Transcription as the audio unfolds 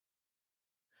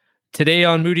Today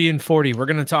on Moody and 40, we're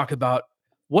going to talk about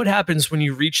what happens when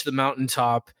you reach the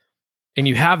mountaintop and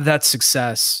you have that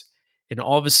success, and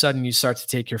all of a sudden you start to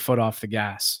take your foot off the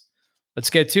gas. Let's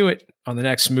get to it on the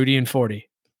next Moody and 40.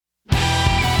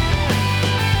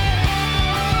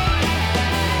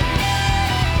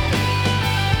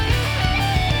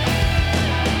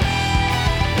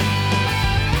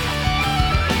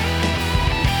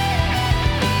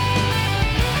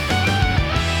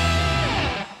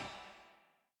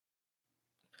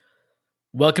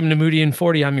 Welcome to Moody and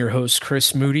 40. I'm your host,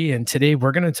 Chris Moody, and today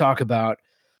we're going to talk about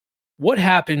what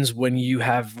happens when you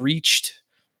have reached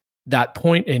that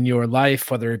point in your life,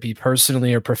 whether it be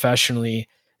personally or professionally,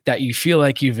 that you feel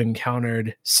like you've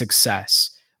encountered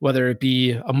success, whether it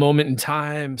be a moment in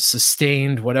time,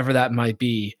 sustained, whatever that might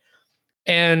be.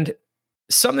 And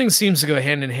something seems to go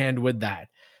hand in hand with that.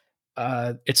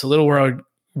 It's a little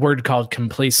word called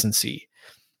complacency.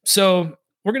 So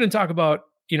we're going to talk about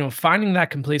finding that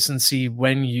complacency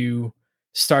when you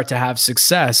start to have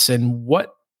success and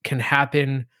what can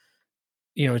happen,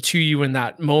 to you in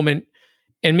that moment,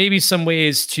 and maybe some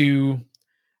ways to,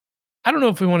 I don't know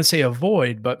if we want to say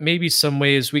avoid, but maybe some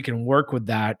ways we can work with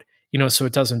that, so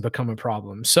it doesn't become a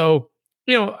problem. So,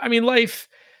 life,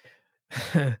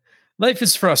 life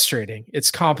is frustrating. It's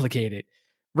complicated.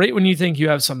 Right when you think you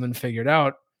have something figured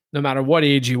out, no matter what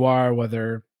age you are,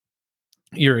 whether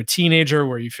you're a teenager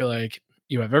where you feel like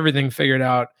you have everything figured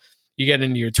out, you get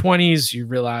into your 20s, you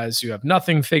realize you have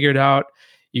nothing figured out,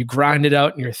 you grind it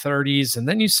out in your 30s, and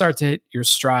then you start to hit your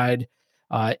stride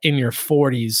in your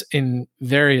 40s in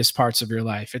various parts of your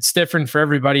life. It's different for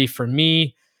everybody. For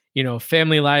me,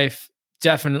 family life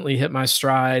definitely hit my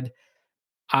stride.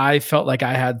 I felt like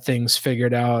I had things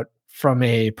figured out from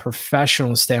a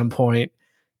professional standpoint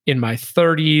in my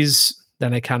 30s.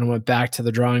 Then I kind of went back to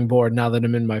the drawing board now that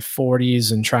I'm in my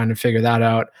 40s and trying to figure that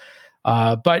out.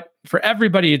 But for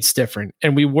everybody, it's different.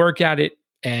 And we work at it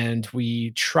and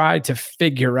we try to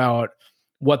figure out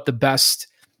what the best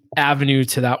avenue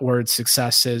to that word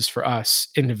success is for us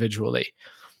individually.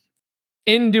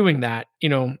 In doing that,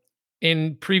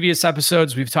 in previous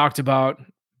episodes, we've talked about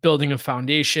building a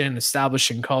foundation,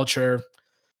 establishing culture,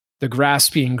 the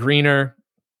grass being greener.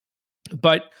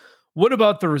 But what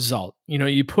about the result?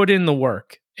 You put in the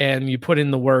work, and you put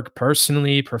in the work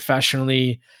personally,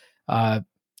 professionally.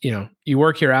 You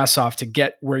work your ass off to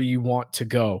get where you want to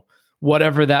go,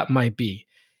 whatever that might be.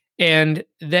 And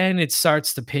then it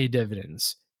starts to pay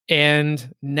dividends.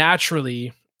 And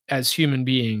naturally, as human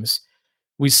beings,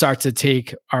 we start to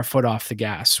take our foot off the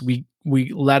gas. We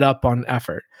let up on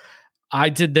effort. I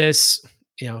did this,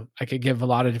 I could give a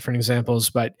lot of different examples,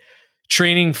 but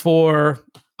training for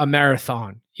a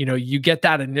marathon, you get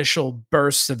that initial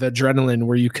burst of adrenaline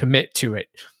where you commit to it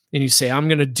and you say, I'm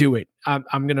going to do it. I'm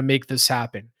going to make this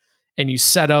happen. And you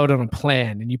set out on a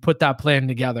plan and you put that plan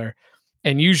together.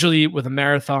 And usually with a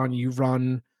marathon, you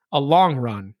run a long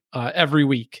run every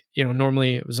week.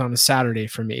 Normally it was on a Saturday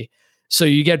for me. So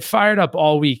you get fired up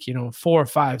all week, 4,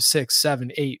 5, 6,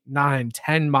 7, 8, 9,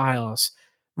 10 miles.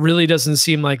 Really doesn't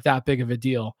seem like that big of a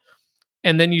deal.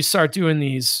 And then you start doing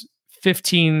these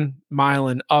 15 mile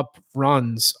and up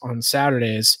runs on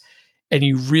Saturdays, and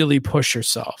you really push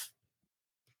yourself.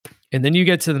 And then you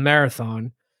get to the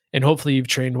marathon, and hopefully you've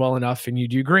trained well enough and you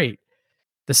do great.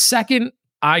 The second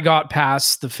I got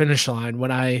past the finish line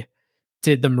when I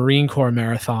did the Marine Corps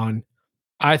marathon,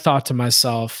 I thought to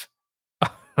myself,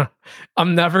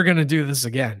 I'm never going to do this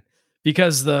again,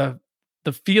 because the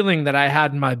feeling that I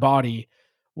had in my body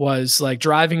was like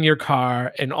driving your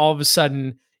car and all of a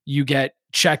sudden you get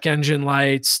check engine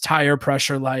lights, tire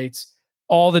pressure lights,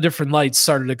 all the different lights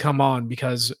started to come on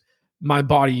because my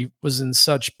body was in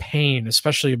such pain,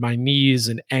 especially my knees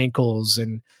and ankles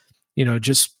and,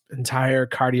 just entire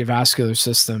cardiovascular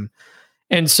system.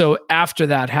 And so after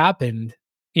that happened,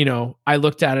 I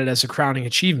looked at it as a crowning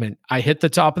achievement. I hit the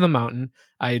top of the mountain.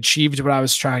 I achieved what I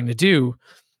was trying to do.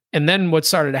 And then what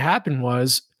started to happen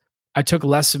was I took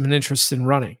less of an interest in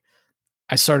running.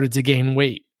 I started to gain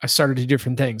weight. I started to do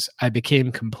different things. I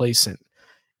became complacent.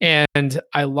 And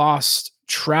I lost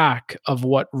track of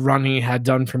what running had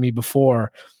done for me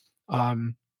before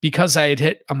because I had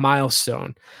hit a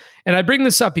milestone. And I bring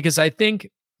this up because I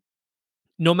think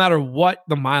no matter what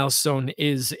the milestone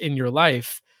is in your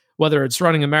life, whether it's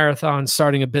running a marathon,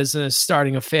 starting a business,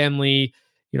 starting a family,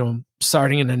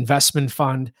 starting an investment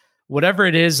fund, whatever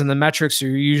it is, and the metrics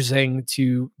you're using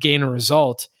to gain a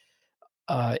result,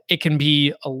 it can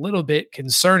be a little bit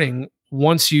concerning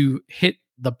once you hit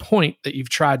the point that you've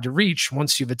tried to reach.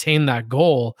 Once you've attained that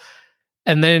goal,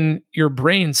 And then your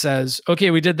brain says, okay,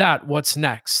 we did that. What's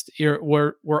next?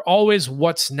 We're always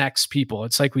what's next people.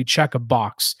 It's like we check a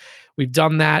box. We've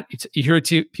done that. You hear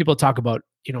people talk about,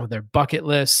 their bucket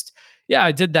list. Yeah,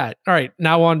 I did that. All right,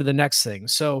 now on to the next thing.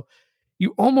 So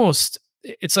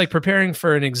it's like preparing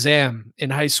for an exam in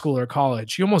high school or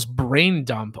college. You almost brain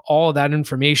dump all of that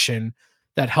information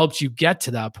that helped you get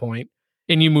to that point,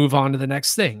 and you move on to the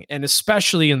next thing. And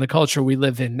especially in the culture we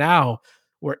live in now,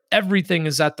 where everything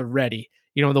is at the ready.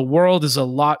 The world is a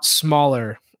lot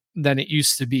smaller than it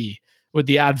used to be with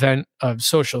the advent of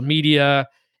social media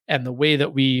and the way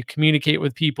that we communicate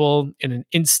with people in an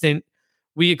instant.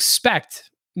 We expect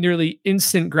nearly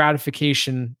instant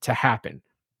gratification to happen.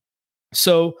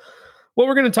 So, what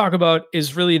we're going to talk about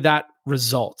is really that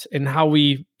result and how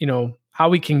we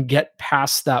can get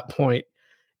past that point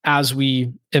as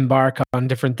we embark on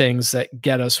different things that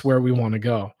get us where we want to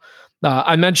go.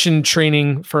 I mentioned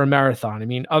training for a marathon. I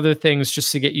mean, other things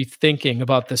just to get you thinking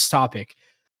about this topic,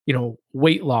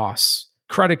 weight loss,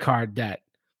 credit card debt,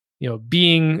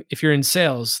 if you're in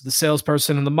sales, the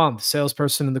salesperson in the month,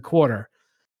 salesperson in the quarter.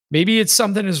 Maybe it's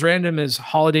something as random as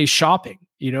holiday shopping.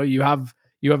 You have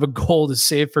a goal to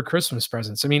save for Christmas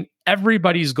presents. I mean,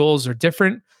 everybody's goals are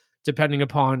different depending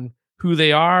upon who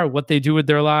they are, what they do with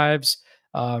their lives,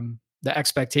 the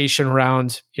expectation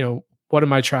around, what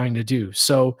am I trying to do?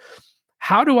 So,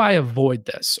 how do I avoid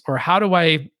this, or how do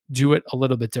I do it a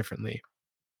little bit differently?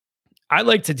 I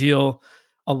like to deal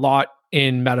a lot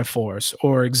in metaphors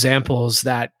or examples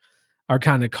that are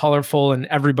kind of colorful and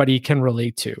everybody can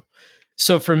relate to.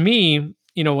 So for me,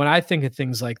 when I think of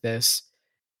things like this,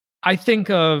 I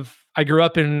grew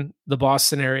up in the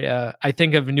Boston area. I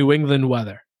think of New England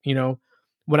weather.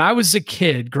 When I was a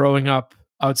kid growing up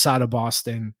outside of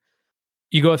Boston,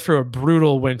 you go through a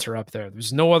brutal winter up there.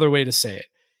 There's no other way to say it.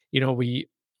 We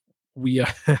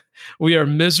we are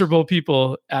miserable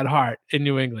people at heart in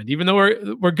New England. Even though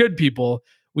we're good people,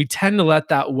 we tend to let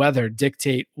that weather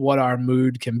dictate what our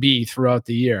mood can be throughout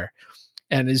the year.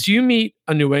 And as you meet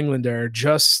a New Englander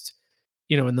just,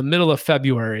 in the middle of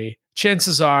February,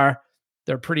 chances are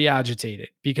they're pretty agitated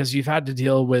because you've had to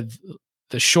deal with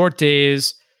the short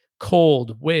days,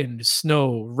 cold, wind,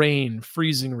 snow, rain,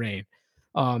 freezing rain.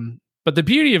 But the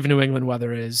beauty of New England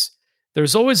weather is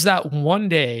there's always that one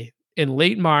day in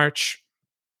late March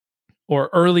or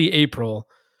early April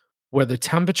where the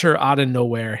temperature out of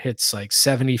nowhere hits like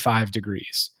 75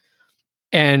 degrees.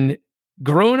 And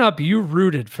growing up, you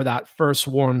rooted for that first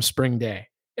warm spring day.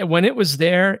 And when it was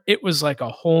there, it was like a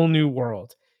whole new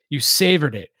world. You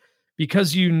savored it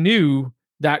because you knew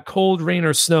that cold rain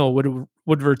or snow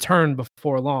would return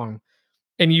before long.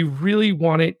 And you really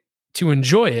wanted to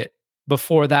enjoy it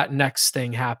before that next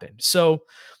thing happened. So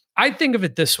I think of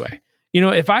it this way.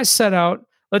 If I set out,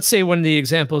 let's say one of the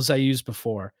examples I used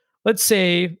before, let's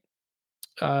say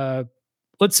uh,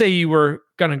 let's say you were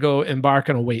going to go embark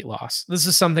on a weight loss. This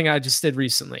is something I just did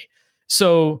recently.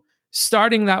 So,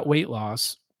 starting that weight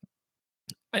loss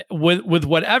with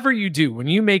whatever you do, when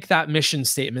you make that mission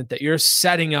statement that you're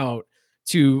setting out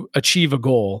to achieve a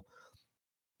goal,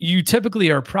 you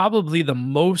typically are probably the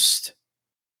most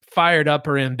fired up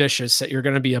or ambitious that you're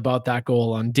going to be about that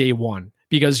goal on day one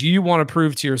because you want to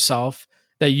prove to yourself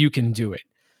that you can do it.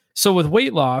 So, with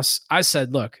weight loss, I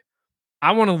said, look,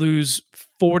 I want to lose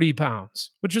 40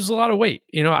 pounds, which is a lot of weight.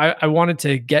 I wanted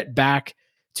to get back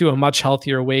to a much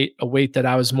healthier weight, a weight that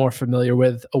I was more familiar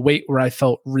with, a weight where I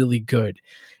felt really good.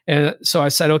 And so I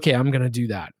said, okay, I'm going to do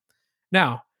that.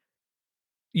 Now,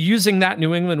 using that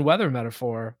New England weather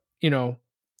metaphor,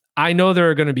 I know there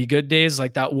are going to be good days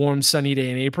like that warm, sunny day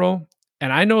in April.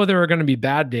 And I know there are going to be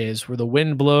bad days where the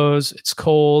wind blows, it's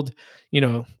cold,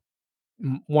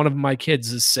 one of my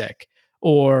kids is sick,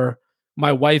 or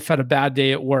my wife had a bad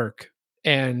day at work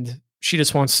and she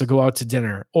just wants to go out to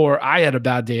dinner, or I had a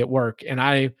bad day at work and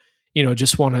I,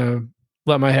 just want to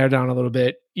let my hair down a little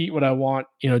bit, eat what I want,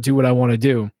 do what I want to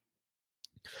do.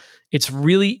 It's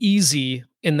really easy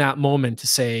in that moment to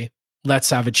say, let's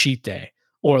have a cheat day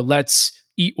or let's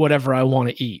eat whatever I want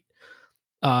to eat.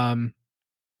 Um,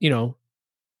 you know,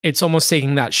 it's almost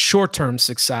taking that short-term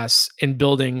success and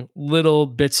building little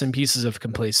bits and pieces of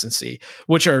complacency,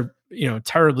 which are,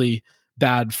 terribly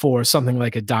bad for something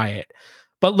like a diet.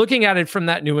 But looking at it from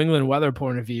that New England weather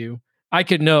point of view, I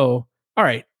could know, all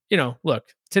right, look,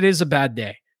 today's a bad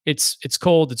day. It's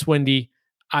cold, it's windy.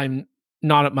 I'm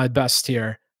not at my best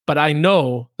here, but I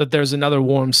know that there's another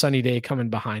warm sunny day coming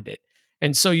behind it.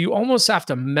 And so you almost have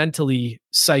to mentally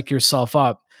psych yourself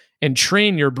up and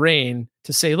train your brain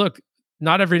to say, look,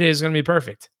 not every day is going to be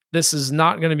perfect. This is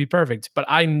not going to be perfect, but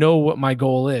I know what my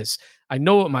goal is. I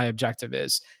know what my objective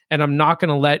is, and I'm not going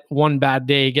to let one bad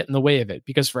day get in the way of it,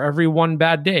 because for every one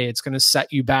bad day, it's going to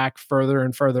set you back further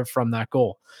and further from that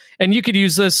goal. And you could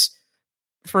use this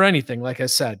for anything. Like I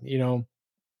said,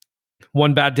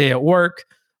 one bad day at work,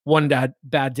 one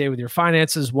bad day with your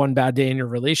finances, one bad day in your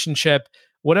relationship,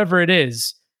 whatever it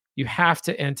is, you have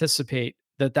to anticipate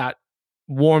that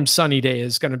warm, sunny day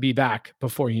is going to be back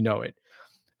before you know it.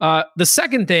 The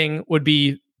second thing would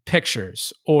be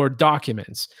pictures or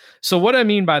documents. So, what I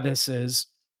mean by this is,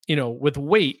 with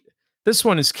weight, this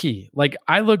one is key. Like,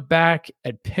 I look back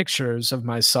at pictures of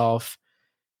myself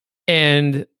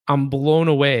and I'm blown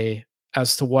away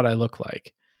as to what I look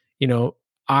like.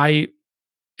 I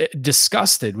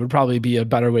disgusted would probably be a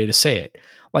better way to say it.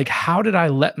 Like, how did I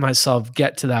let myself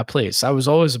get to that place? I was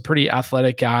always a pretty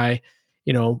athletic guy,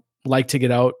 like to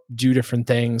get out, do different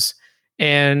things.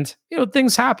 And,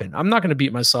 things happen. I'm not going to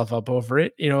beat myself up over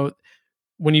it.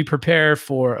 When you prepare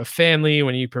for a family,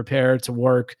 when you prepare to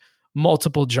work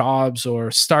multiple jobs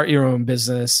or start your own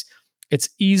business, it's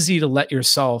easy to let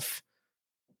yourself,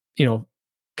 you know,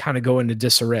 kind of go into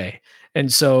disarray.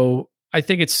 And so I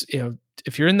think it's,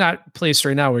 if you're in that place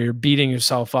right now where you're beating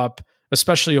yourself up,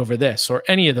 especially over this or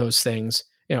any of those things,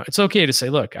 it's okay to say,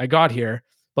 look, I got here,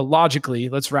 but logically,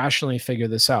 let's rationally figure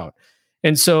this out.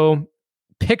 And so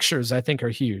pictures, I think, are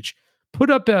huge. Put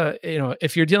up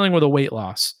if you're dealing with a weight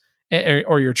loss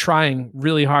or you're trying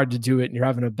really hard to do it and you're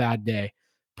having a bad day,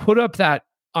 put up that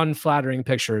unflattering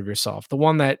picture of yourself, the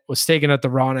one that was taken at the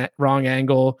wrong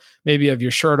angle, maybe of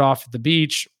your shirt off at the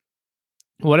beach,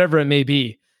 whatever it may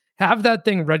be. Have that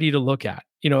thing ready to look at,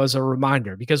 as a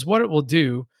reminder, because what it will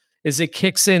do is it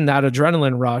kicks in that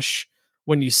adrenaline rush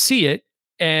when you see it,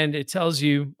 and it tells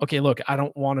you, okay, look, I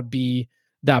don't want to be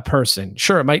that person.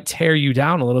 Sure, it might tear you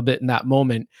down a little bit in that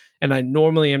moment. And I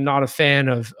normally am not a fan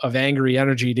of angry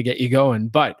energy to get you going,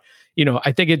 but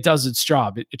I think it does its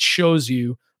job. It shows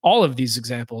you, all of these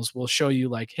examples will show you,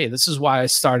 like, hey, this is why I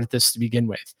started this to begin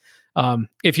with.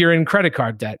 If you're in credit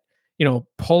card debt,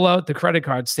 pull out the credit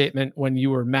card statement when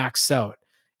you were maxed out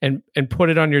and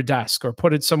put it on your desk or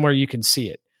put it somewhere you can see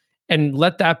it. And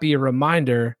let that be a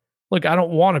reminder. Look, I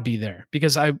don't want to be there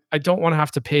because I don't want to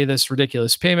have to pay this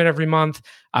ridiculous payment every month.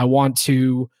 I want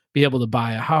to be able to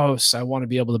buy a house. I want to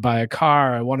be able to buy a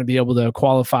car. I want to be able to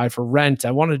qualify for rent.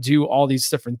 I want to do all these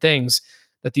different things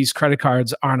that these credit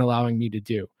cards aren't allowing me to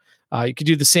do. You could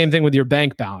do the same thing with your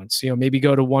bank balance. Maybe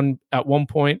go to at one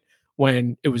point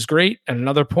when it was great and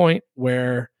another point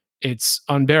where it's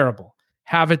unbearable.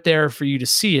 Have it there for you to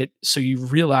see it so you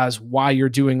realize why you're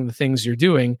doing the things you're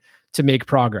doing to make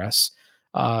progress.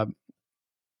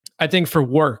 I think for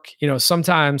work,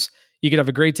 sometimes you could have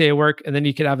a great day at work and then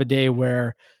you could have a day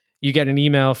where you get an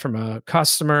email from a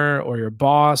customer or your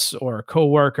boss or a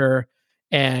coworker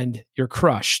and you're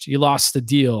crushed. You lost the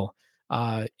deal.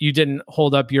 You didn't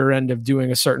hold up your end of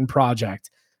doing a certain project.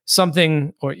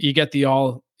 Something, or you get the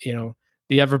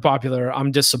ever popular,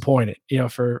 I'm disappointed.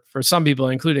 For some people,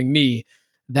 including me,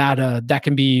 that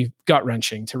can be gut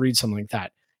wrenching to read something like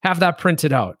that. Have that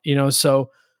printed out. So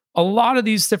a lot of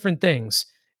these different things,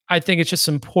 I think it's just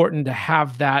important to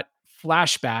have that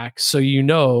flashback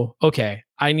so okay,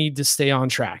 I need to stay on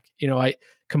track.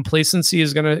 Complacency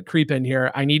is going to creep in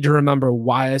here. I need to remember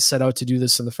why I set out to do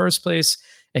this in the first place,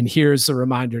 and here's the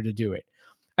reminder to do it.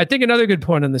 I think another good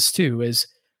point on this too is,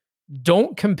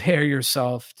 don't compare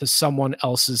yourself to someone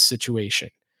else's situation.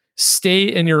 Stay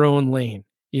in your own lane.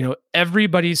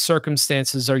 Everybody's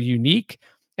circumstances are unique.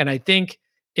 And I think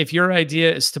if your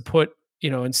idea is to put,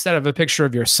 instead of a picture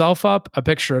of yourself up, a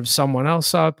picture of someone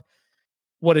else up,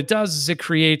 what it does is it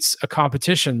creates a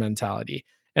competition mentality.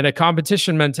 And a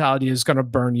competition mentality is going to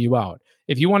burn you out.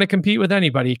 If you want to compete with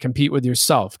anybody, compete with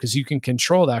yourself because you can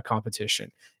control that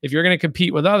competition. If you're going to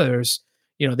compete with others,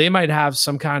 they might have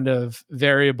some kind of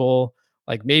variable,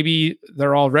 like maybe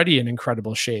they're already in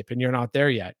incredible shape and you're not there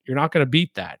yet. You're not going to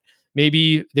beat that.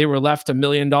 Maybe they were left $1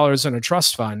 million in a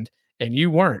trust fund and you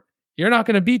weren't. You're not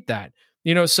going to beat that.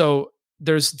 So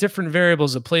there's different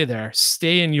variables at play there.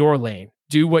 Stay in your lane.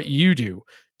 Do what you do.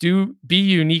 Be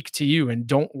unique to you and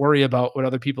don't worry about what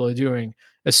other people are doing,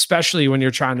 especially when you're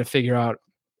trying to figure out,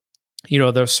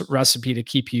 the recipe to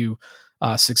keep you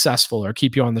successful or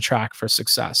keep you on the track for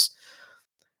success.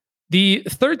 The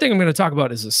third thing I'm going to talk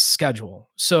about is a schedule.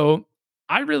 So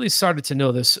I really started to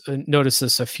notice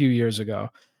this a few years ago.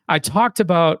 I talked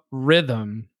about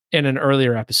rhythm in an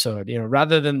earlier episode,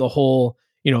 rather than the whole,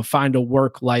 find a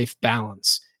work-life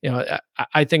balance.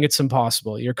 I think it's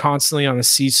impossible. You're constantly on a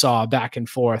seesaw back and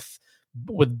forth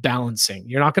with balancing.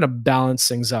 You're not going to balance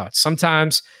things out.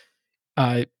 Sometimes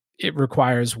it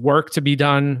requires work to be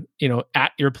done,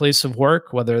 at your place of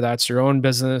work, whether that's your own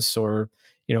business or,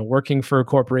 working for a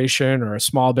corporation or a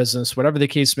small business, whatever the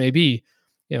case may be.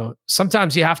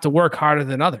 Sometimes you have to work harder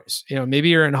than others. Maybe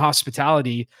you're in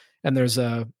hospitality and there's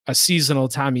a seasonal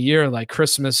time of year like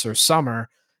Christmas or summer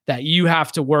that you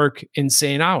have to work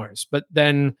insane hours. But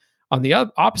then on the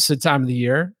opposite time of the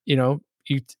year, you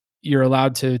you're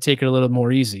allowed to take it a little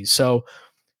more easy. So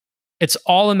it's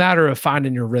all a matter of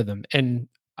finding your rhythm. And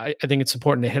I think it's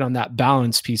important to hit on that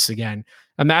balance piece again.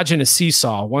 Imagine a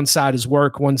seesaw. One side is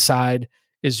work, one side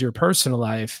is your personal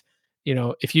life.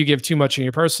 If you give too much in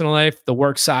your personal life, the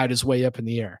work side is way up in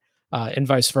the air, and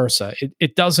vice versa.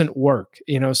 It doesn't work,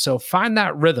 so find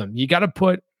that rhythm. You got to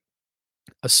put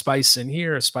a spice in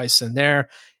here, a spice in there,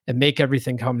 and make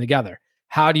everything come together.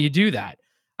 How do you do that?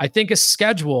 I think a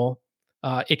schedule,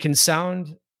 it can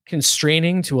sound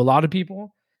constraining to a lot of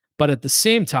people, but at the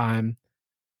same time,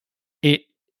 it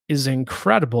is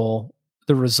incredible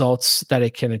the results that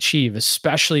it can achieve,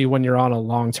 especially when you're on a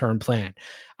long term plan.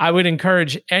 I would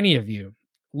encourage any of you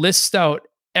list out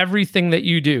everything that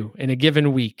you do in a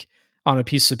given week on a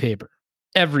piece of paper,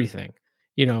 everything,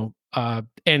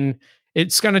 and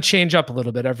it's going to change up a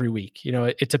little bit every week.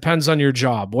 It depends on your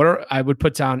job. I would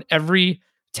put down every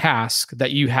task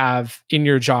that you have in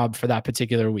your job for that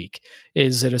particular week.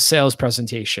 Is it a sales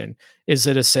presentation? Is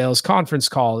it a sales conference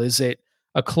call? Is it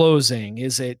a closing?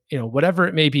 Is it, whatever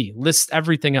it may be? List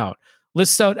everything out.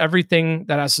 List out everything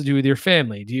that has to do with your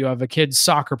family. Do you have a kid's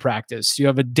soccer practice? Do you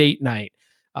have a date night?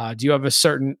 Do you have a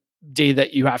certain day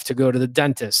that you have to go to the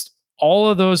dentist? All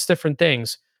of those different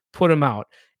things, put them out.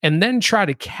 And then try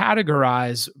to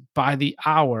categorize by the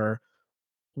hour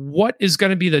what is going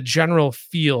to be the general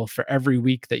feel for every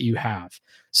week that you have.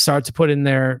 Start to put in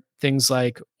there things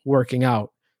like working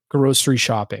out, grocery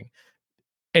shopping,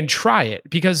 and try it,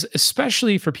 because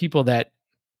especially for people that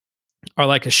are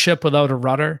like a ship without a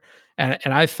rudder. And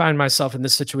I find myself in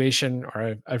this situation,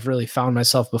 or I've really found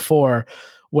myself before,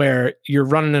 where you're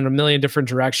running in a million different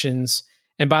directions.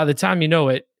 And by the time you know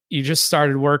it, you just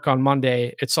started work on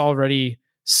Monday. It's already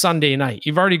Sunday night.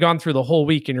 You've already gone through the whole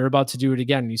week and you're about to do it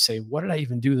again. And you say, what did I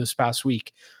even do this past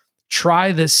week?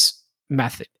 Try this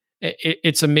method.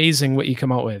 It's amazing what you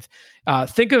come out with.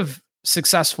 Think of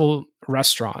successful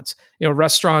restaurants.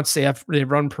 Restaurants, they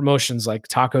run promotions like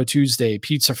Taco Tuesday,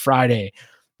 Pizza Friday.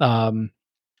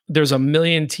 There's a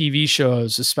million TV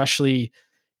shows, especially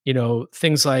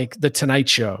things like The Tonight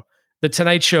Show. The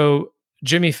Tonight Show,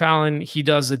 Jimmy Fallon, he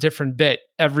does a different bit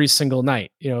every single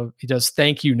night. He does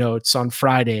thank you notes on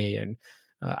Friday, and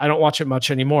I don't watch it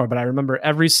much anymore, but I remember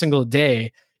every single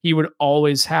day he would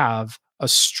always have a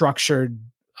structured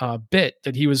bit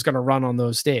that he was going to run on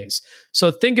those days.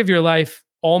 So think of your life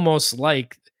almost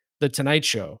like The Tonight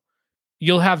Show.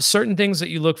 You'll have certain things that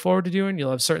you look forward to doing,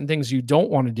 you'll have certain things you don't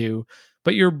want to do,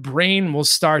 but your brain will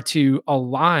start to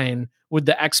align with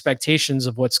the expectations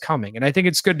of what's coming. And I think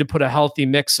it's good to put a healthy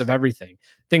mix of everything.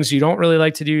 Things you don't really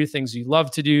like to do, things you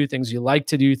love to do, things you like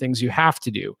to do, things you have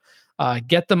to do.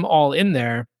 Get them all in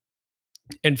there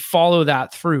and follow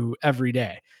that through every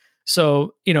day.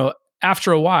 So,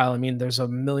 after a while, I mean, there's a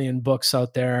million books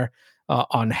out there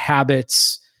on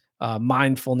habits,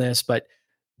 mindfulness, but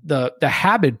the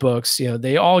habit books,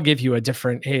 they all give you a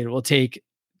different, hey, it will take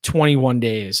 21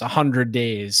 days, 100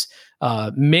 days.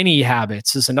 Mini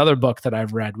Habits is another book that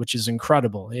I've read, which is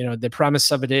incredible. The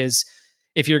premise of it is,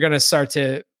 if you're going to start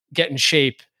to get in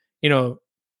shape,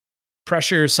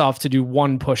 pressure yourself to do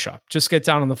one push-up. Just get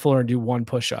down on the floor and do one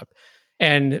push-up.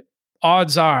 And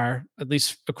odds are, at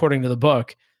least according to the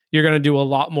book, you're going to do a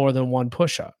lot more than one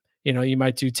push-up. You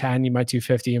might do 10, you might do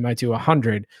 50, you might do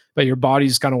 100, but your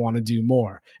body's going to want to do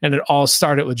more. And it all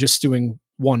started with just doing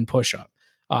one push-up.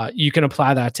 You can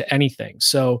apply that to anything.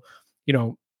 So,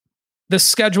 the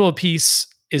schedule piece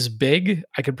is big.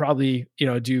 I could probably,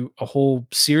 do a whole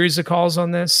series of calls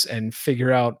on this and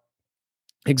figure out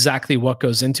exactly what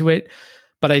goes into it.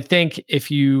 But I think if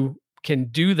you can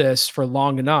do this for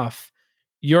long enough,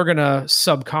 you're going to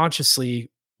subconsciously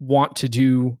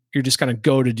you're just going to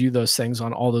go to do those things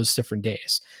on all those different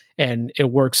days. And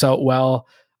it works out well.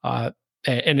 And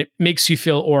it makes you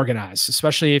feel organized,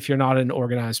 especially if you're not an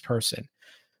organized person.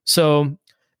 So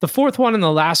the fourth one and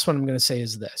the last one I'm going to say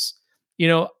is this.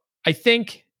 I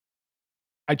think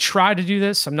I try to do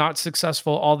this. I'm not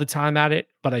successful all the time at it,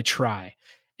 but I try.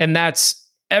 And that's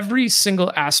every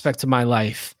single aspect of my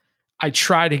life I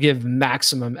try to give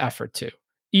maximum effort to.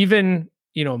 Even,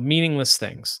 meaningless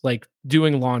things like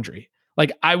doing laundry.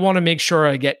 Like, I want to make sure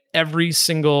I get every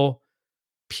single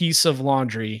piece of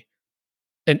laundry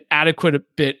an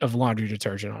adequate bit of laundry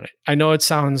detergent on it. I know it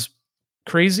sounds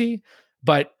crazy,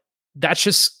 but that's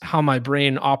just how my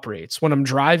brain operates. When I'm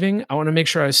driving, I want to make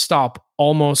sure I stop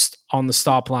almost on the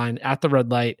stop line at the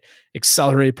red light,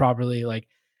 accelerate properly. Like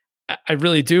I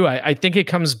really do. I think it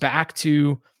comes back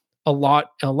to a lot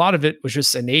of it was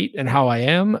just innate and how I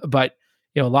am, but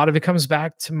a lot of it comes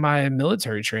back to my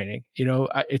military training.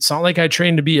 It's not like I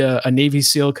trained to be a Navy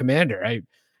SEAL commander. I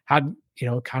had,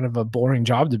 kind of a boring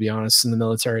job, to be honest, in the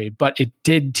military, but it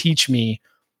did teach me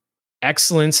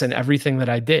excellence in everything that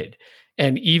I did.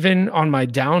 And even on my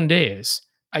down days,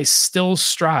 I still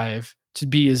strive to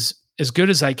be as good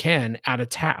as I can at a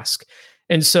task.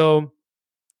 And so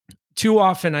too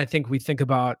often I think we think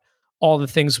about all the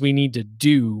things we need to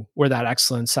do where that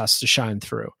excellence has to shine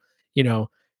through. You know,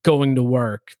 going to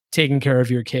work, taking care of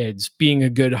your kids, being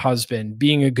a good husband,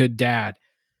 being a good dad.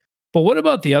 But what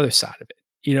about the other side of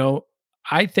it?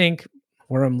 I think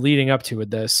where I'm leading up to with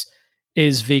this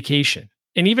is vacation.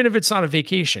 And even if it's not a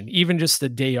vacation, even just the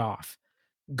day off,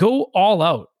 go all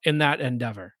out in that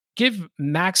endeavor. Give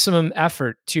maximum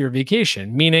effort to your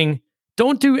vacation, meaning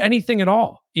don't do anything at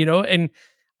all, And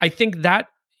I think that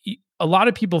a lot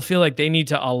of people feel like they need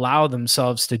to allow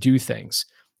themselves to do things.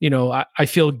 I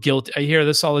feel guilty. I hear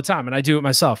this all the time and I do it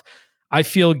myself. I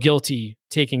feel guilty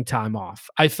taking time off.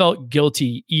 I felt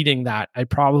guilty eating that I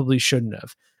probably shouldn't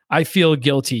have. I feel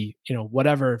guilty,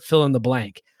 whatever, fill in the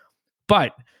blank.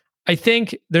 But I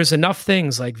think there's enough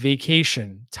things like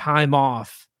vacation, time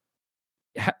off,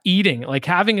 eating, like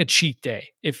having a cheat day.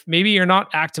 If maybe you're not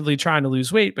actively trying to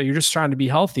lose weight, but you're just trying to be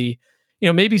healthy,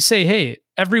 maybe say, hey,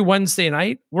 every Wednesday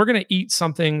night, we're going to eat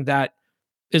something that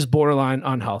is borderline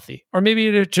unhealthy, or maybe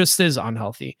it just is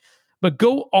unhealthy, but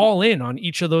go all in on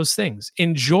each of those things.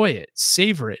 Enjoy it,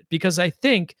 savor it, because I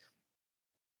think,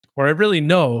 or I really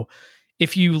know,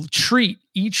 if you treat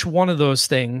each one of those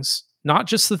things, not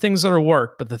just the things that are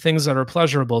work, but the things that are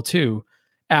pleasurable too,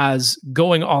 as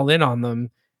going all in on them,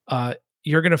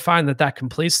 you're going to find that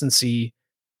complacency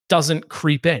doesn't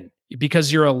creep in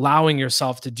because you're allowing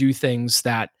yourself to do things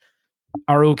that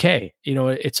are okay.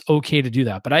 It's okay to do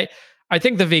that. But I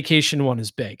think the vacation one is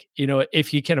big.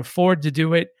 If you can afford to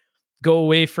do it, go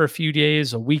away for a few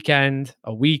days, a weekend,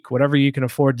 a week, whatever you can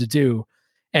afford to do,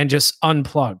 and just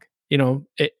unplug.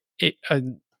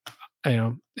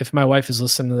 If my wife is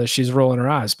listening to this, she's rolling her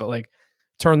eyes, but like,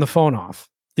 turn the phone off,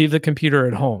 leave the computer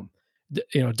at home.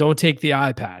 Don't take the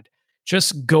iPad.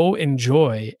 Just go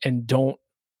enjoy and don't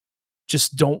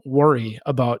worry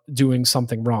about doing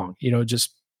something wrong.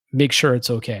 Just make sure it's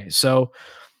okay. So,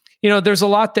 there's a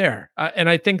lot there, and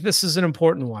I think this is an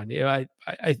important one.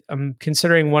 I'm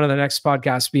considering one of the next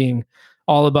podcasts being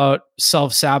all about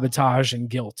self-sabotage and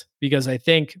guilt, because I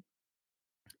think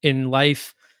in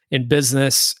life, in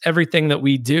business, everything that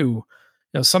we do,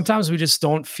 sometimes we just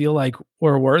don't feel like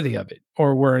we're worthy of it,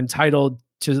 or we're entitled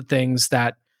to things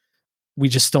that we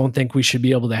just don't think we should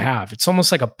be able to have. It's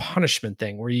almost like a punishment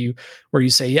thing where you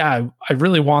say, yeah, I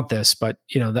really want this, but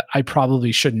that I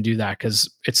probably shouldn't do that because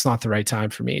it's not the right time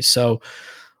for me. So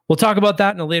we'll talk about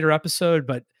that in a later episode,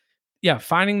 but yeah,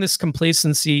 finding this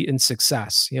complacency in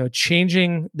success,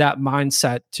 changing that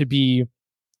mindset to be,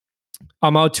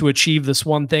 I'm out to achieve this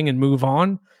one thing and move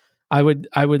on. I would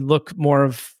look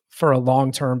more for a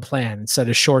long-term plan instead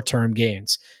of short-term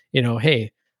gains.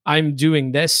 Hey, I'm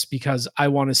doing this because I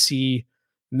want to see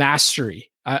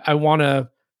mastery. I want to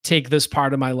take this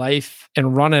part of my life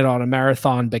and run it on a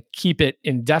marathon, but keep it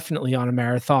indefinitely on a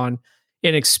marathon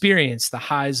and experience the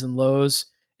highs and lows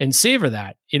and savor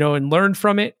that, and learn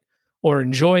from it or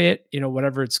enjoy it,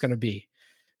 whatever it's going to be.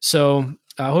 So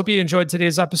I hope you enjoyed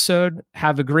today's episode.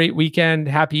 Have a great weekend.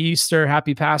 Happy Easter,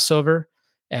 happy Passover.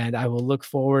 And I will look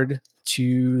forward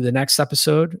to the next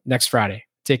episode next Friday.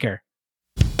 Take care.